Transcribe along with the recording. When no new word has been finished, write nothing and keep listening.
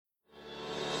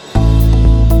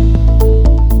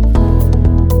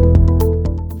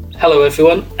Hello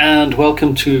everyone, and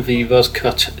welcome to the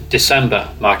Rosecut December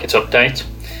market update,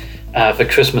 the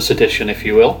Christmas edition if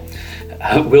you will.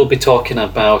 We'll be talking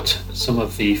about some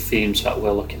of the themes that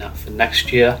we're looking at for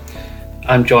next year.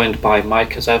 I'm joined by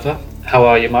Mike as ever. How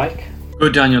are you, Mike?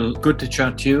 Good, Daniel. Good to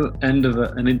chat to you. End of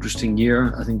an interesting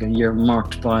year. I think a year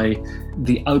marked by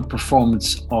the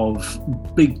outperformance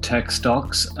of big tech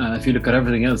stocks. If you look at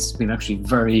everything else, it's been actually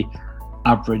very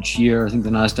average year. I think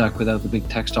the Nasdaq without the big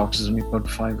tech stocks is only about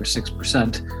 5 or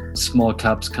 6%. Small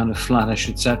caps kind of flattish,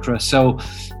 etc. So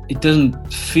it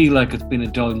doesn't feel like it's been a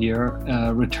dull year.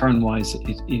 Return-wise,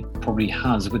 it probably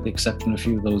has, with the exception of a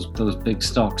few of those big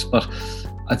stocks. But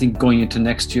I think going into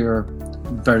next year,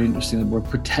 very interesting that we're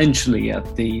potentially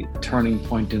at the turning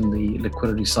point in the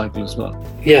liquidity cycle as well.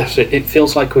 Yes, it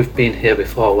feels like we've been here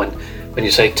before when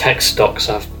you say tech stocks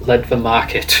have led the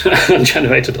market and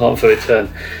generated a lot of a return.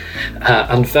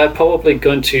 And they're probably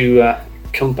going to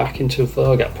come back into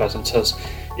vogue at present, as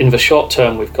in the short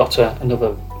term we've got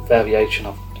another variation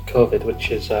of COVID, which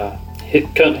is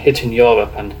hitting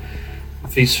Europe, and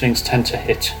these things tend to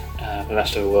hit the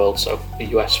rest of the world. So the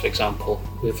US, for example,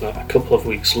 with a couple of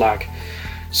weeks lag.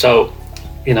 So,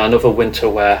 another winter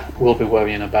where we'll be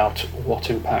worrying about what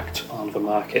impact on the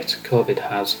market COVID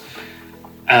has.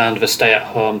 And the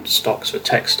stay-at-home stocks, the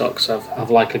tech stocks, have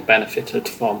likely benefited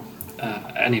from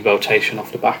any rotation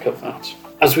off the back of that.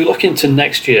 As we look into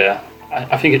next year,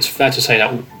 I think it's fair to say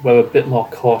that we're a bit more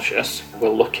cautious. We're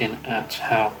looking at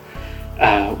how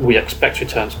we expect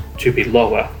returns to be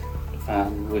lower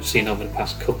than we've seen over the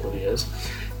past couple of years,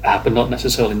 but not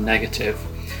necessarily negative.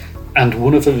 And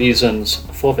one of the reasons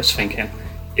for this thinking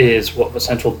is what the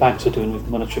central banks are doing with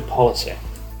monetary policy.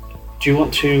 Do you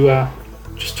want to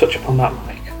just touch upon that,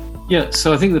 Mike? Yeah,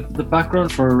 so I think that the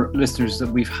background for listeners is that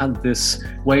we've had this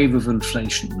wave of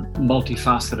inflation,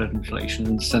 multifaceted inflation,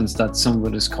 in the sense that some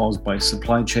of it is caused by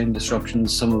supply chain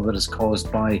disruptions, some of it is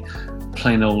caused by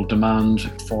plain old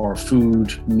demand for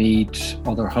food, meat,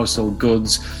 other household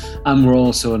goods, and we're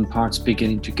also in parts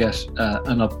beginning to get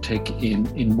an uptick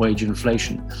in wage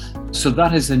inflation. So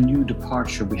that is a new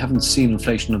departure. We haven't seen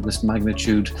inflation of this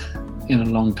magnitude in a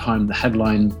long time. The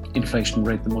headline inflation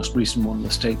rate, the most recent one in the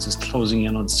States, is closing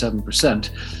in on 7%.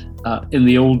 In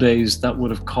the old days, that would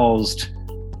have caused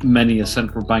many a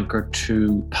central banker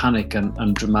to panic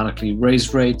and dramatically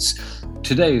raise rates.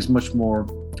 Today is much more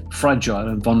fragile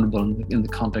and vulnerable in the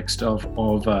context of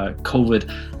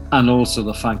COVID, and also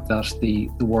the fact that the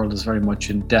world is very much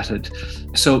indebted.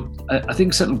 So I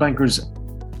think central bankers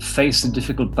face a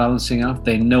difficult balancing act.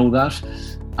 They know that.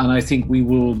 And I think we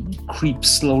will creep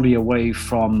slowly away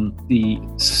from the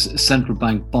central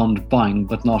bank bond buying,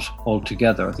 but not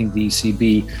altogether. I think the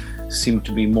ECB seem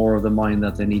to be more of the mind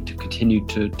that they need to continue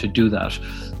to do that.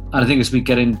 And I think as we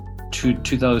get into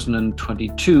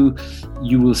 2022,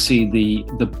 you will see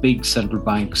the big central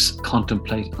banks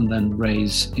contemplate and then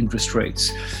raise interest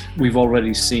rates. We've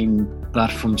already seen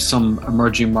that from some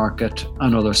emerging market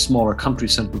and other smaller country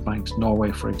central banks,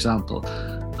 Norway, for example.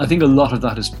 I think a lot of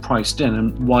that is priced in,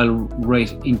 and while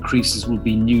rate increases will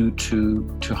be new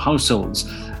to households,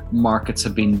 markets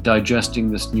have been digesting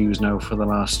this news now for the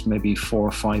last maybe 4 or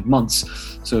 5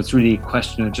 months. So it's really a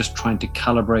question of just trying to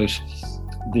calibrate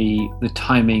the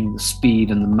timing, the speed,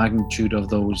 and the magnitude of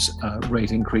those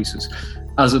rate increases.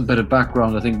 As a bit of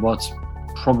background, I think what's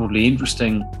probably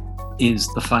interesting is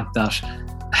the fact that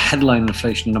headline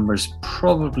inflation numbers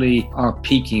probably are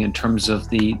peaking in terms of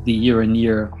the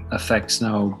year-on-year effects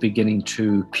now beginning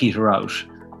to peter out.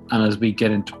 And as we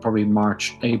get into probably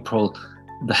March, April,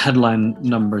 the headline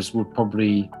numbers will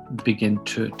probably begin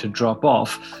to drop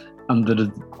off. And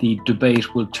the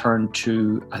debate will turn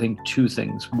to, I think, two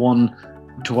things. One,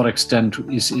 to what extent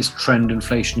is trend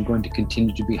inflation going to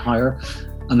continue to be higher?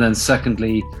 And then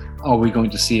secondly, are we going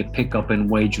to see a pickup in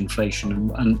wage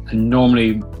inflation? And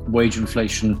normally wage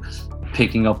inflation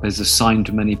picking up is a sign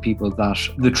to many people that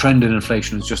the trend in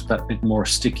inflation is just that bit more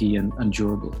sticky and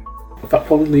durable. That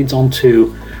probably leads on to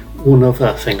one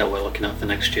other thing that we're looking at for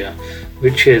next year,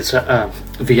 which is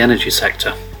the energy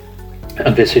sector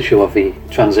and this issue of the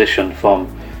transition from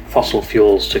fossil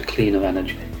fuels to cleaner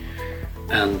energy.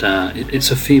 And it's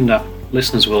a theme that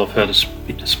listeners will have heard us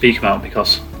speak about,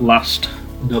 because last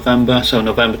November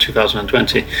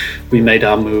 2020, we made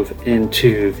our move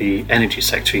into the energy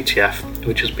sector ETF,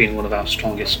 which has been one of our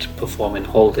strongest performing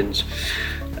holdings.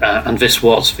 And this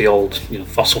was the old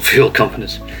fossil fuel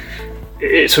companies.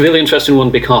 It's a really interesting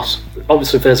one because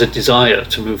obviously there's a desire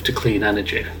to move to clean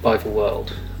energy by the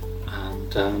world.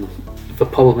 And the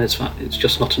problem is that it's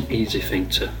just not an easy thing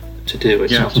to do.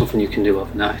 It's not something you can do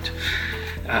overnight.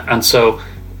 And so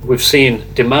we've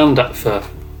seen demand for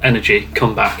energy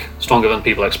come back stronger than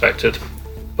people expected.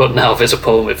 But now there's a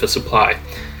problem with the supply.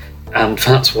 And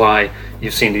that's why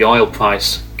you've seen the oil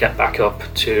price get back up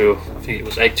to, I think it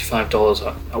was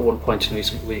 $85 at one point in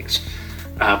recent weeks.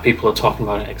 People are talking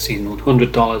about it exceeding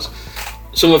 $100.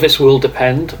 Some of this will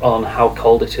depend on how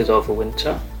cold it is over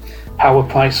winter. Power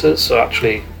prices are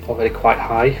actually already quite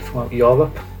high throughout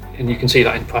Europe, and you can see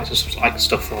that in prices like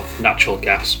stuff of natural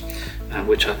gas,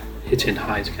 which are hitting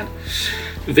highs again.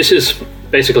 This is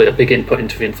basically a big input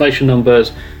into the inflation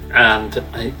numbers, and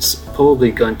it's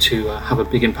probably going to have a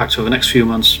big impact over the next few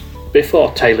months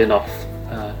before tailing off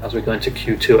as we go into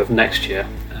Q2 of next year,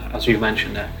 as you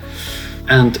mentioned there.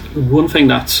 And one thing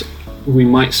that we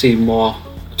might see more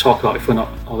talk about, if we're not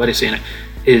already seeing it,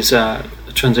 is a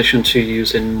transition to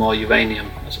using more uranium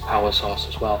as a power source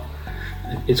as well.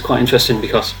 It's quite interesting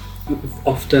because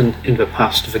often in the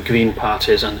past the Green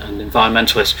parties and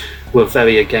environmentalists were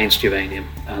very against uranium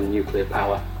and nuclear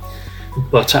power.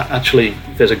 But actually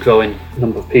there's a growing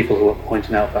number of people who are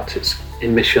pointing out that it's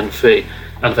emission free,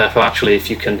 and therefore actually if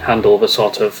you can handle the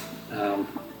sort of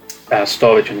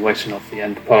storage and wasting of the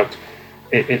end product,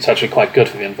 it's actually quite good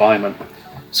for the environment.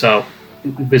 So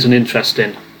there's an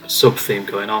interesting sub-theme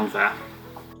going on there.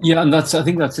 Yeah, and I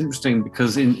think that's interesting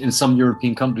because in some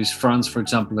European countries, France, for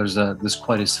example, there's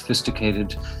quite a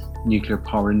sophisticated nuclear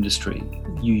power industry.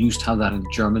 You used to have that in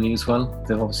Germany as well.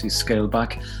 They've obviously scaled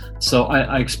back. So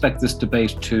I expect this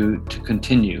debate to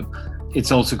continue.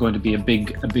 It's also going to be a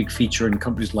big feature in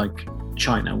countries like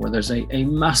China, where there's a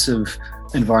massive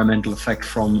environmental effect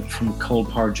from coal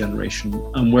power generation,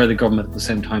 and where the government at the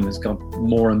same time has got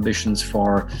more ambitions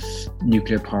for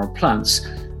nuclear power plants.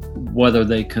 Whether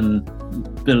they can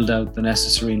build out the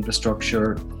necessary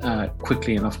infrastructure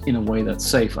quickly enough in a way that's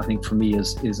safe, I think for me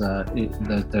there's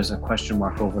a question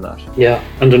mark over that. Yeah,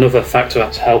 and another factor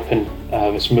that's helping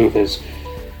this move is,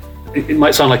 it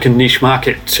might sound like a niche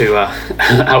market to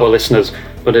our listeners,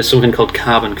 but there's something called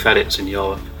carbon credits in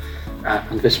Europe.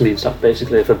 And this means that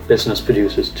basically if a business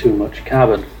produces too much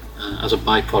carbon as a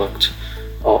byproduct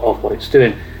of what it's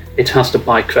doing, it has to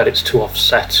buy credits to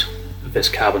offset this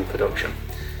carbon production.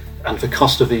 And the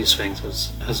cost of these things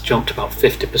has jumped about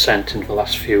 50% in the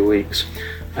last few weeks.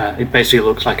 It basically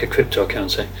looks like a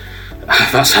cryptocurrency.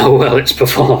 That's how well it's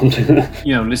performed.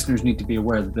 Listeners need to be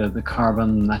aware that the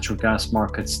carbon, natural gas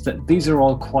markets, that these are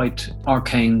all quite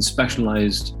arcane,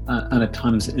 specialized, and at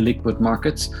times illiquid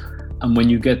markets. And when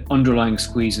you get underlying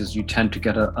squeezes, you tend to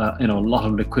get a lot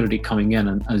of liquidity coming in,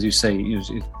 and as you say,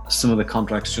 some of the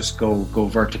contracts just go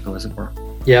vertical, as it were.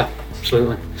 Yeah,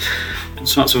 absolutely.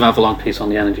 It's not so rather long piece on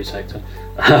the energy sector,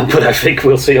 but I think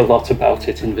we'll see a lot about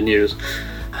it in the news.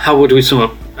 How would we sum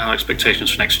up our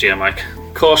expectations for next year, Mike?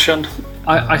 Caution.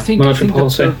 I think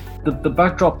policy. The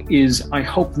backdrop is, I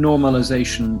hope,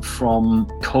 normalization from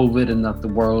COVID, and that the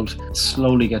world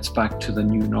slowly gets back to the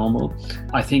new normal.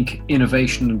 I think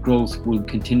innovation and growth will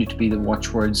continue to be the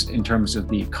watchwords in terms of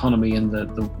the economy and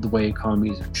the way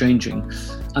economies are changing.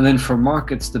 And then for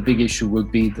markets, the big issue will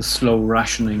be the slow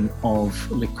rationing of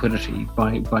liquidity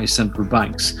by central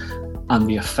banks, and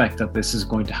the effect that this is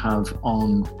going to have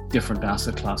on different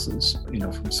asset classes,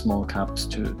 from small caps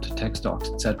to tech stocks,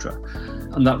 etc.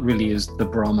 And that really is the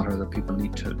barometer that people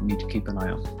need to keep an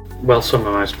eye on. Well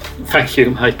summarised. Thank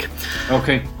you, Mike.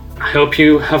 Okay. I hope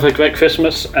you have a great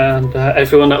Christmas, and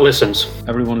everyone that listens.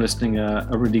 Everyone listening, a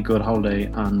really good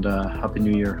holiday, and Happy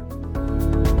New Year.